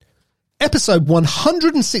Episode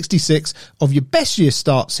 166 of Your Best Year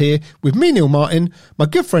starts here with me, Neil Martin, my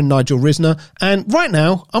good friend Nigel Risner, and right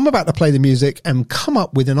now I'm about to play the music and come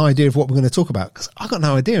up with an idea of what we're going to talk about, because I got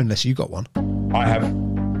no idea unless you got one. I have.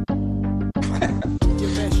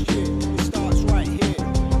 Your best year, it starts right here.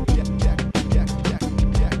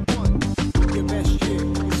 Your best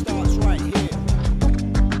year, it starts right here.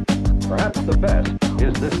 Perhaps the best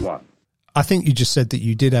is this one. I think you just said that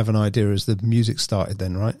you did have an idea as the music started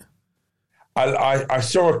then, right? I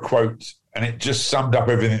saw a quote and it just summed up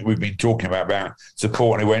everything we've been talking about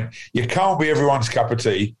support. And it went, you can't be everyone's cup of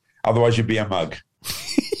tea, otherwise you'd be a mug.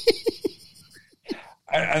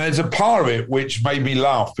 and there's a part of it which made me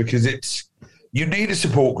laugh, because you need a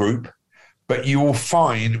support group, but you will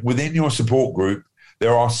find within your support group,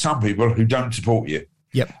 there are some people who don't support you.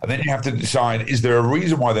 Yep. And then you have to decide, is there a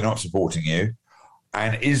reason why they're not supporting you?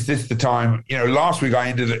 And is this the time? Last week I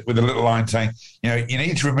ended it with a little line saying, you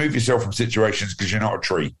need to remove yourself from situations because you're not a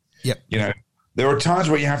tree. Yep. There are times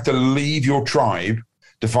where you have to leave your tribe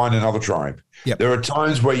to find another tribe. Yep. There are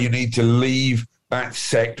times where you need to leave that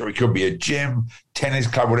sect, or it could be a gym, tennis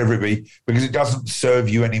club, whatever it be, because it doesn't serve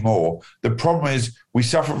you anymore. The problem is we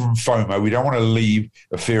suffer from FOMO. We don't want to leave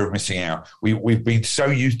a fear of missing out. We've been so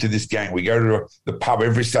used to this gang. We go to the pub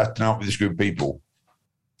every Saturday night with this group of people.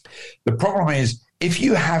 The problem is, if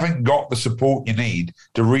you haven't got the support you need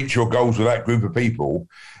to reach your goals with that group of people,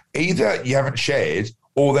 either you haven't shared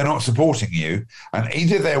or they're not supporting you, and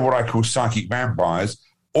either they're what I call psychic vampires,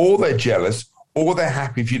 or they're jealous, or they're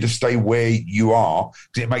happy for you to stay where you are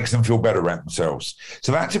because it makes them feel better about themselves.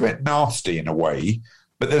 So that's a bit nasty in a way,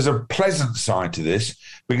 but there's a pleasant side to this,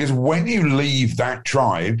 because when you leave that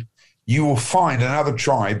tribe, you will find another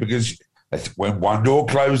tribe, because when one door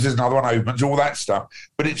closes, another one opens, all that stuff.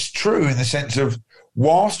 But it's true in the sense of,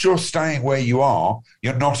 whilst you're staying where you are,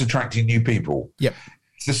 you're not attracting new people. Yep.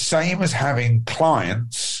 It's the same as having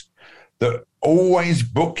clients that always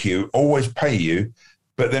book you, always pay you,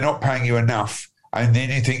 but they're not paying you enough. And then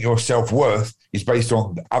you think your self-worth is based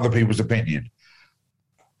on other people's opinion.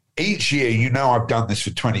 Each year, I've done this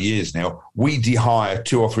for 20 years now, we de-hire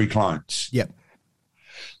 2 or 3 clients. Yep.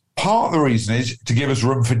 Part of the reason is to give us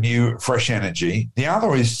room for new, fresh energy. The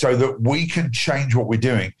other is so that we can change what we're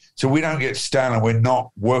doing, so we don't get stale and we're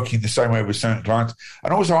not working the same way with certain clients.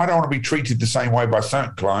 And also, I don't want to be treated the same way by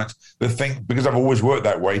certain clients that think, because I've always worked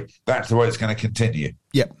that way, that's the way it's going to continue.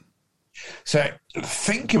 Yep. So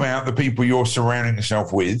think about the people you're surrounding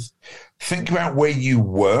yourself with. Think about where you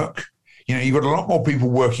work. You've got a lot more people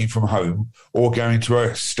working from home or going to a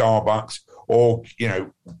Starbucks or,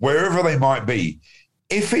 wherever they might be.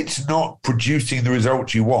 If it's not producing the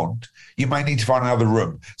results you want, you may need to find another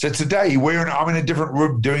room. So today I'm in a different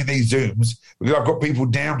room doing these Zooms, because I've got people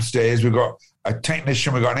downstairs. We've got a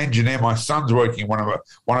technician, we've got an engineer. My son's working in one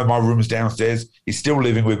of my rooms downstairs. He's still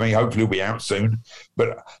living with me. Hopefully he'll be out soon.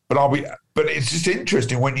 But it's just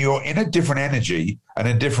interesting when you're in a different energy and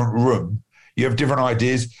a different room, you have different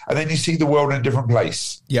ideas, and then you see the world in a different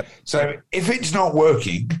place. Yep. So if it's not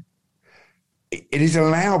working, it is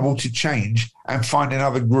allowable to change and find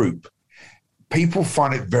another group. People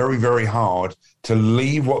find it very, very hard to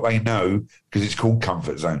leave what they know, because it's called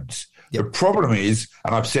comfort zones. Yep. The problem is,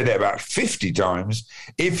 and I've said it about 50 times,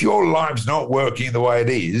 if your life's not working the way it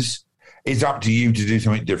is, it's up to you to do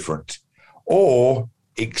something different, or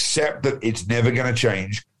accept that it's never going to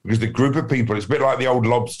change, because the group of people, it's a bit like the old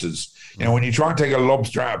lobsters. When you try and take a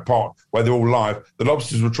lobster out of a pot where they're all live, the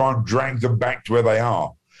lobsters will try and drag them back to where they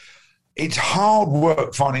are. It's hard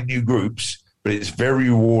work finding new groups, but it's very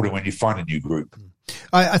rewarding when you find a new group.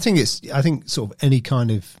 I think sort of any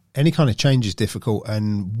kind of change is difficult,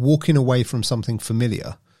 and walking away from something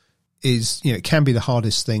familiar is, it can be the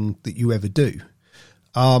hardest thing that you ever do.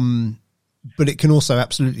 But it can also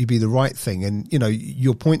absolutely be the right thing. And,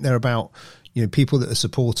 your point there about, people that are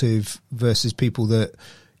supportive versus people that,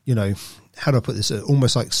 how do I put this,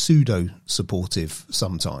 almost like pseudo supportive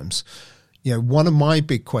sometimes. One of my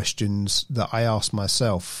big questions that I ask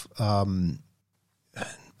myself, not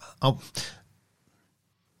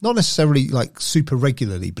necessarily like super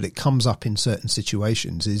regularly, but it comes up in certain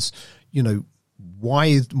situations, is, why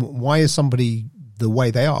is somebody the way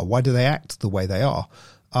they are? Why do they act the way they are?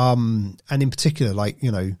 And in particular,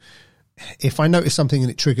 if I notice something and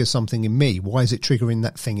it triggers something in me, why is it triggering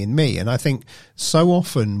that thing in me? And I think so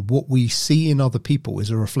often what we see in other people is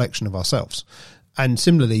a reflection of ourselves. And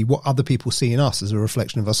similarly, what other people see in us is a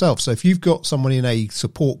reflection of ourselves. So if you've got someone in a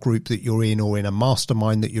support group that you're in, or in a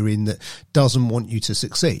mastermind that you're in, that doesn't want you to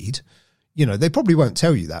succeed, they probably won't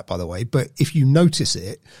tell you that, by the way. But if you notice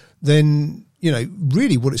it, then,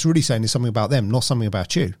 really what it's really saying is something about them, not something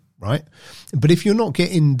about you. right? But if you're not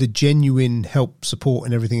getting the genuine help, support,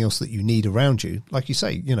 and everything else that you need around you, like you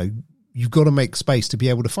say, you've got to make space to be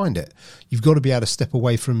able to find it. You've got to be able to step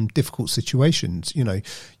away from difficult situations.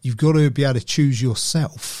 You've got to be able to choose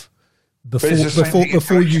yourself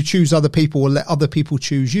before you choose other people or let other people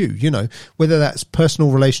choose you, whether that's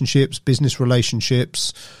personal relationships, business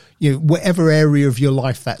relationships, whatever area of your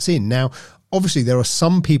life that's in. Now, obviously there are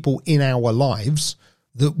some people in our lives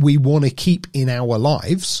that we want to keep in our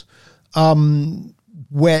lives,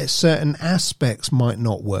 where certain aspects might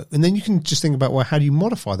not work. And then you can just think about, well, how do you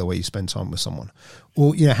modify the way you spend time with someone?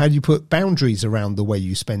 Or, how do you put boundaries around the way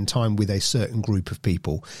you spend time with a certain group of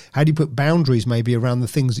people? How do you put boundaries maybe around the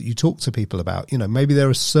things that you talk to people about? Maybe there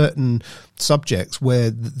are certain subjects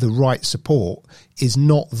where the right support is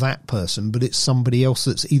not that person, but it's somebody else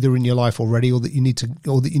that's either in your life already or that you need to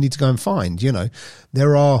go and find. I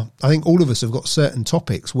think all of us have got certain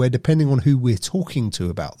topics where, depending on who we're talking to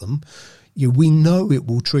about them, we know it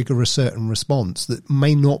will trigger a certain response that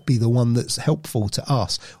may not be the one that's helpful to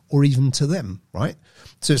us or even to them, right?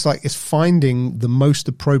 So it's finding the most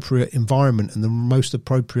appropriate environment and the most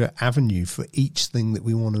appropriate avenue for each thing that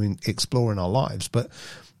we want to explore in our lives. But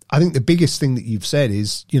I think the biggest thing that you've said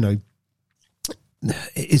is,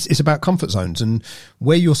 it's about comfort zones, and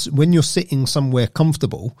when you're sitting somewhere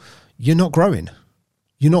comfortable, you're not growing.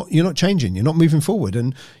 You're not changing. You're not moving forward.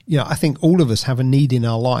 And, I think all of us have a need in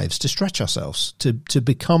our lives to stretch ourselves, to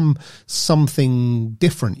become something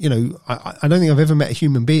different. I don't think I've ever met a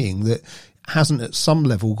human being that hasn't at some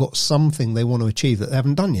level got something they want to achieve that they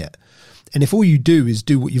haven't done yet. And if all you do is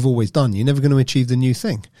do what you've always done, you're never going to achieve the new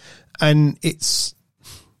thing. And it's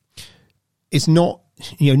not,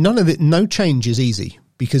 none of it, no change is easy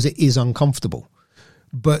because it is uncomfortable.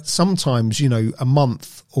 But sometimes, a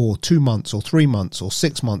month or 2 months or 3 months or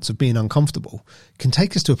 6 months of being uncomfortable can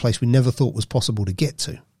take us to a place we never thought was possible to get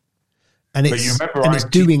to. And it's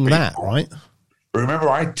doing that, right? Remember,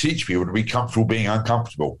 I teach people to be comfortable being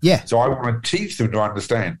uncomfortable. Yeah. So I want to teach them to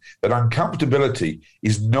understand that uncomfortability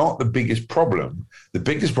is not the biggest problem. The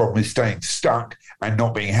biggest problem is staying stuck and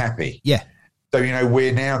not being happy. Yeah. So,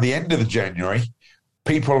 we're now the end of the January.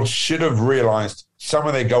 People should have realised some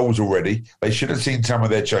of their goals already. They should have seen some of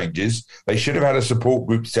their changes. They should have had a support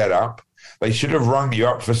group set up. They should have rung you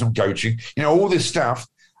up for some coaching, all this stuff.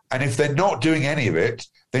 And if they're not doing any of it,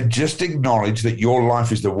 then just acknowledge that your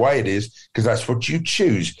life is the way it is because that's what you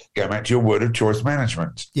choose. Go back to your word of choice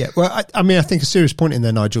management. Yeah, well, I think a serious point in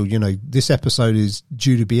there, Nigel, this episode is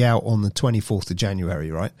due to be out on the 24th of January,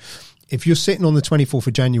 right? If you're sitting on the 24th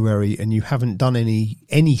of January and you haven't done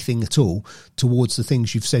anything at all towards the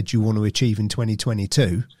things you've said you want to achieve in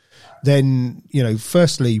 2022, then,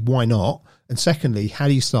 firstly, why not? And secondly, how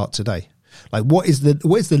do you start today? Like, what is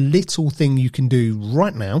the little thing you can do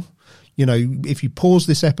right now? If you pause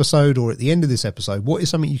this episode or at the end of this episode, what is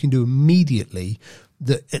something you can do immediately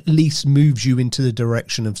that at least moves you into the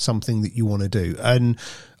direction of something that you want to do? And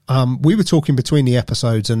we were talking between the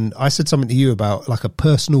episodes and I said something to you about like a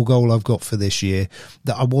personal goal I've got for this year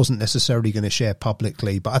that I wasn't necessarily going to share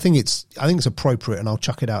publicly, but I think it's appropriate and I'll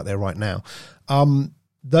chuck it out there right now.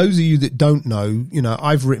 Those of you that don't know,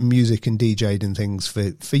 I've written music and DJ'd and things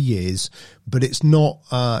for years, but it's not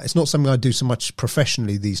something I do so much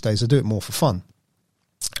professionally these days. I do it more for fun.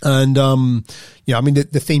 And,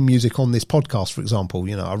 the theme music on this podcast, for example,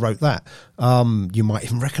 I wrote that. You might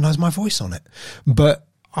even recognize my voice on it, but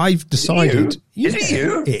I've decided, is it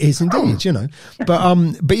you? It is indeed, but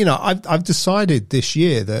I've decided this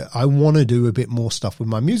year that I want to do a bit more stuff with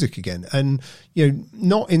my music again. And,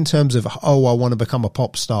 not in terms of, I want to become a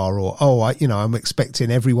pop star or, I'm expecting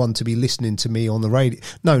everyone to be listening to me on the radio.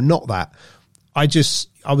 No, not that. I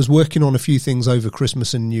was working on a few things over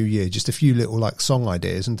Christmas and New Year, just a few little like song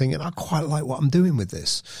ideas and thinking, I quite like what I'm doing with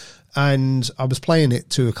this. And I was playing it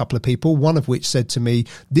to a couple of people, one of which said to me,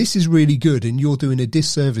 this is really good and you're doing a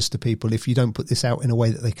disservice to people if you don't put this out in a way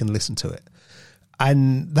that they can listen to it.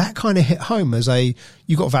 And that kind of hit home as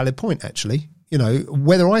you got a valid point, actually.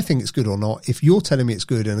 Whether I think it's good or not, if you're telling me it's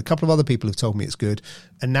good and a couple of other people have told me it's good,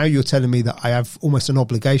 and now you're telling me that I have almost an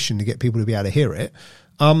obligation to get people to be able to hear it,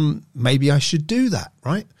 maybe I should do that,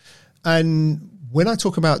 right? And when I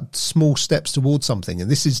talk about small steps towards something, and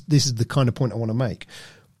this is the kind of point I want to make,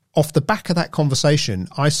 off the back of that conversation,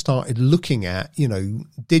 I started looking at,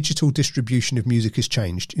 digital distribution of music has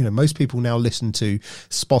changed. Most people now listen to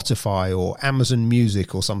Spotify or Amazon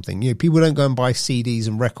Music or something. People don't go and buy CDs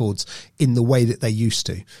and records in the way that they used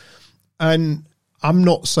to. And I'm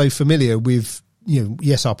not so familiar with,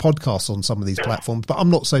 yes, our podcasts on some of these platforms, but I'm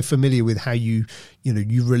not so familiar with how you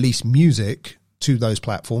release music to those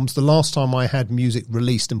platforms. The last time I had music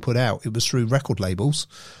released and put out, it was through record labels.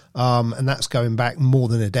 And that's going back more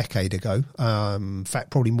than a decade ago. In fact,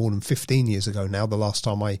 probably more than 15 years ago now, the last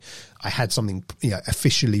time I had something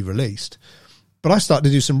officially released. But I started to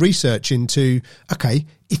do some research into, okay,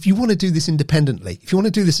 if you want to do this independently, if you want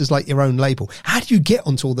to do this as like your own label, how do you get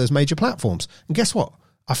onto all those major platforms? And guess what?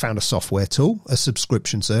 I found a software tool, a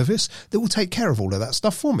subscription service that will take care of all of that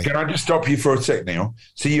stuff for me. Can I just stop you for a sec, Neil?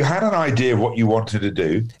 So you had an idea of what you wanted to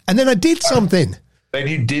do. And then I did something. Then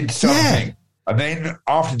you did something. Yeah. And then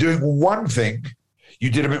after doing one thing, you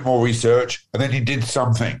did a bit more research, and then you did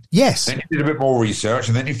something. Yes. Then you did a bit more research,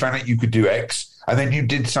 and then you found out you could do X, and then you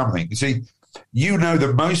did something. You see, you know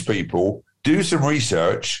that most people do some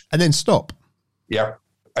research. And then stop. Yeah.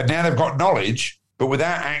 And now they've got knowledge, but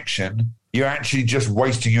without action, you're actually just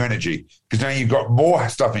wasting your energy because now you've got more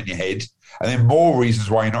stuff in your head and then more reasons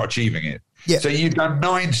why you're not achieving it. Yeah. So you've done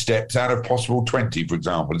 9 steps out of possible 20, for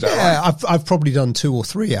example. Is that Yeah, right? I've probably done 2 or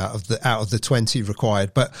 3 out of the 20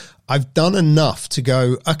 required, but I've done enough to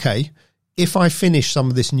go, okay, if I finish some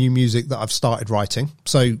of this new music that I've started writing,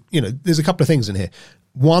 so, there's a couple of things in here.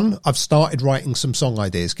 One, I've started writing some song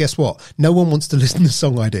ideas. Guess what? No one wants to listen to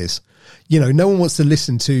song ideas. No one wants to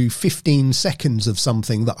listen to 15 seconds of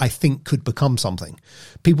something that I think could become something.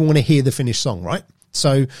 People want to hear the finished song, right?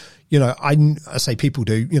 So, I say people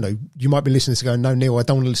do, you might be listening to going, no, Neil, I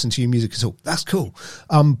don't want to listen to your music at all. That's cool.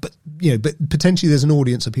 But potentially there's an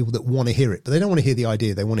audience of people that want to hear it, but they don't want to hear the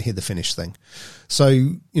idea. They want to hear the finished thing. So,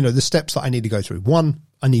 the steps that I need to go through. One,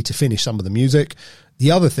 I need to finish some of the music.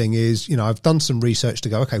 The other thing is, I've done some research to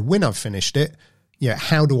go, okay, when I've finished it,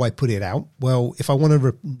 how do I put it out? Well, if I want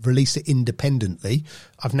to release it independently,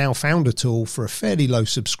 I've now found a tool for a fairly low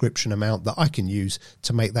subscription amount that I can use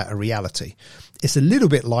to make that a reality. It's a little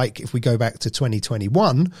bit like if we go back to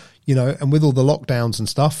 2021, and with all the lockdowns and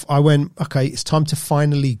stuff, I went, okay, it's time to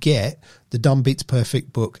finally get the Done Beats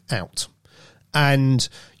Perfect book out. And,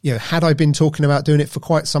 had I been talking about doing it for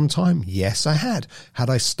quite some time? Yes, I had. Had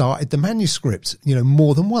I started the manuscript,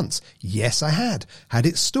 more than once? Yes, I had. Had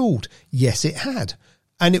it stalled? Yes, it had.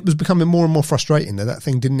 And it was becoming more and more frustrating that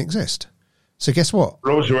thing didn't exist. So guess what?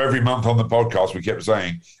 But also every month on the podcast, we kept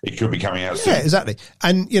saying it could be coming out soon. Yeah, exactly.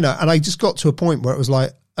 And, and I just got to a point where it was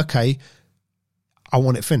like, okay, I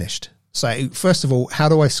want it finished. So first of all, how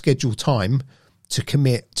do I schedule time to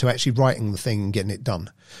commit to actually writing the thing and getting it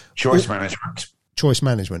done? Choice management. Choice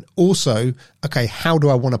management. Also, okay, how do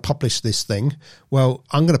I want to publish this thing? Well,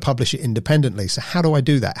 I'm going to publish it independently. So how do I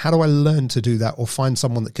do that? How do I learn to do that or find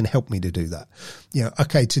someone that can help me to do that?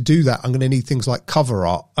 Okay, to do that, I'm going to need things like cover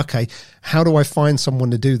art. Okay, how do I find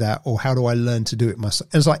someone to do that or how do I learn to do it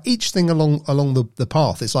myself? And it's like each thing along the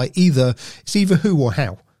path. It's like either who or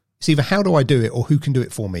how. It's either how do I do it or who can do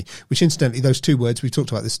it for me, which incidentally, those 2 words, we've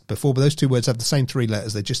talked about this before, but those 2 words have the same 3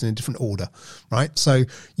 letters. They're just in a different order, right? So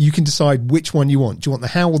you can decide which one you want. Do you want the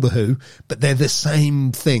how or the who? But they're the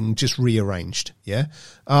same thing, just rearranged. Yeah.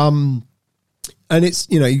 And it's,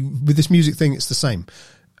 with this music thing, it's the same.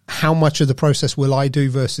 How much of the process will I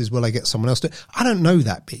do versus will I get someone else to? I don't know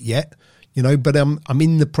that bit yet, but I'm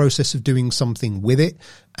in the process of doing something with it.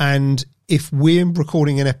 And if we're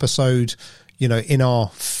recording an episode, in our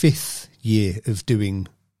 5th year of doing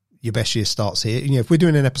Your Best Year Starts Here, if we're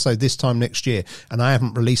doing an episode this time next year and I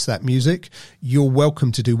haven't released that music, you're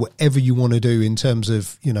welcome to do whatever you want to do in terms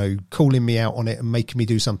of, calling me out on it and making me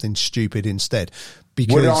do something stupid instead.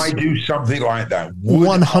 Because would I do something like that?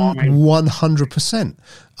 100%.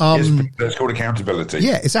 That's called accountability.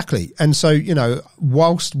 Yeah, exactly. And so,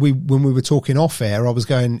 whilst when we were talking off air, I was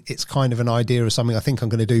going, it's kind of an idea of something I think I'm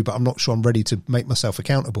going to do, but I'm not sure I'm ready to make myself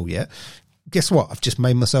accountable yet. Guess what? I've just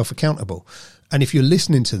made myself accountable. And if you're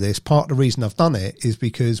listening to this, part of the reason I've done it is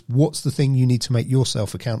because what's the thing you need to make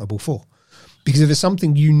yourself accountable for? Because if it's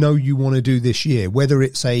something you want to do this year, whether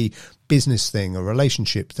it's a business thing, a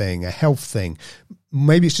relationship thing, a health thing,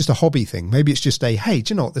 maybe it's just a hobby thing. Maybe it's just hey,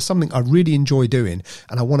 do you know what? There's something I really enjoy doing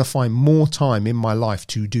and I want to find more time in my life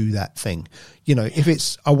to do that thing. If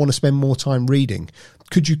it's, I want to spend more time reading,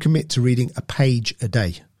 could you commit to reading a page a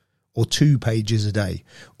day or 2 pages a day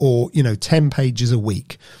or, 10 pages a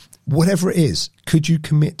week? Whatever it is, could you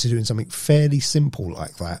commit to doing something fairly simple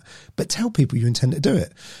like that, but tell people you intend to do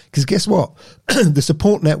it? Because guess what? The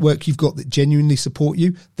support network you've got that genuinely support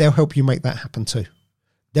you, they'll help you make that happen too.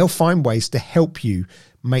 They'll find ways to help you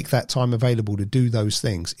make that time available to do those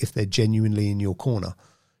things if they're genuinely in your corner,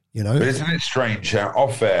 But isn't it strange how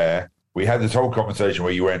off air we had this whole conversation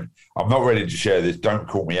where you went, I'm not ready to share this, don't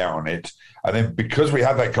call me out on it. And then because we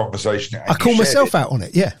had that conversation, I call myself out on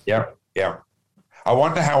it. Yeah. Yeah. Yeah. I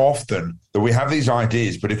wonder how often that we have these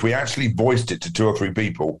ideas, but if we actually voiced it to 2 or 3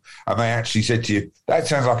 people and they actually said to you, that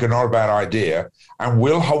sounds like a not a bad idea, and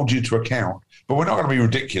we'll hold you to account, but we're not going to be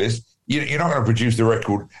ridiculous. You're not going to produce the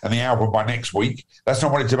record and the album by next week. That's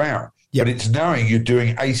not what it's about. Yep. But it's knowing you're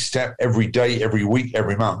doing a step every day, every week,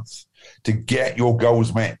 every month to get your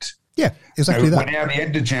goals met. Yeah, exactly that. We're now at the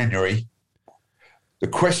end of January. The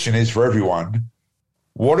question is for everyone,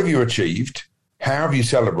 what have you achieved? How have you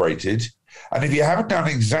celebrated? And if you haven't done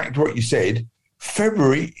exactly what you said,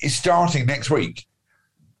 February is starting next week.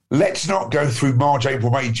 Let's not go through March, April,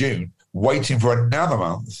 May, June, waiting for another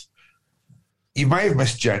month. You may have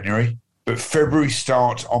missed January, but February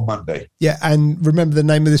starts on Monday. Yeah, and remember the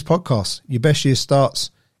name of this podcast. Your best year starts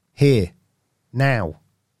here, now,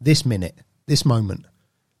 this minute, this moment.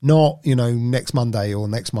 Not, next Monday or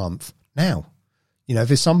next month. Now. If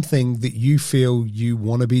there's something that you feel you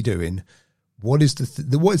want to be doing, what is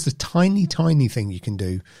the tiny, tiny thing you can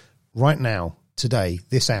do right now, today,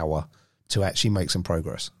 this hour, to actually make some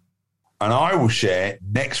progress? And I will share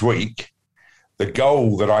next week the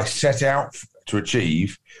goal that I set out to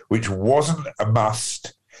achieve, which wasn't a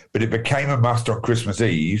must, but it became a must on Christmas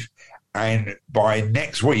Eve. And by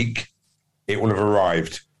next week, it will have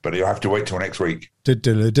arrived. But you'll have to wait till next week. On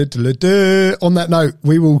that note,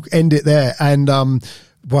 we will end it there. And,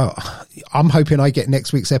 well, I'm hoping I get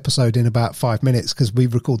next week's episode in about 5 minutes because we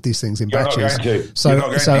record these things in batches. You're not going to. So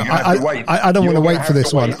I don't want to wait for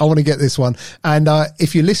this one. I want to get this one. And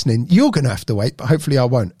if you're listening, you're going to have to wait, but hopefully I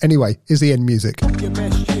won't. Anyway, here's the end music. Your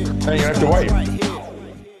best year. No, you have to wait. Right here.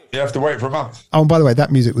 You have to wait for a month. Oh, and by the way,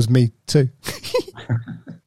 that music was me too.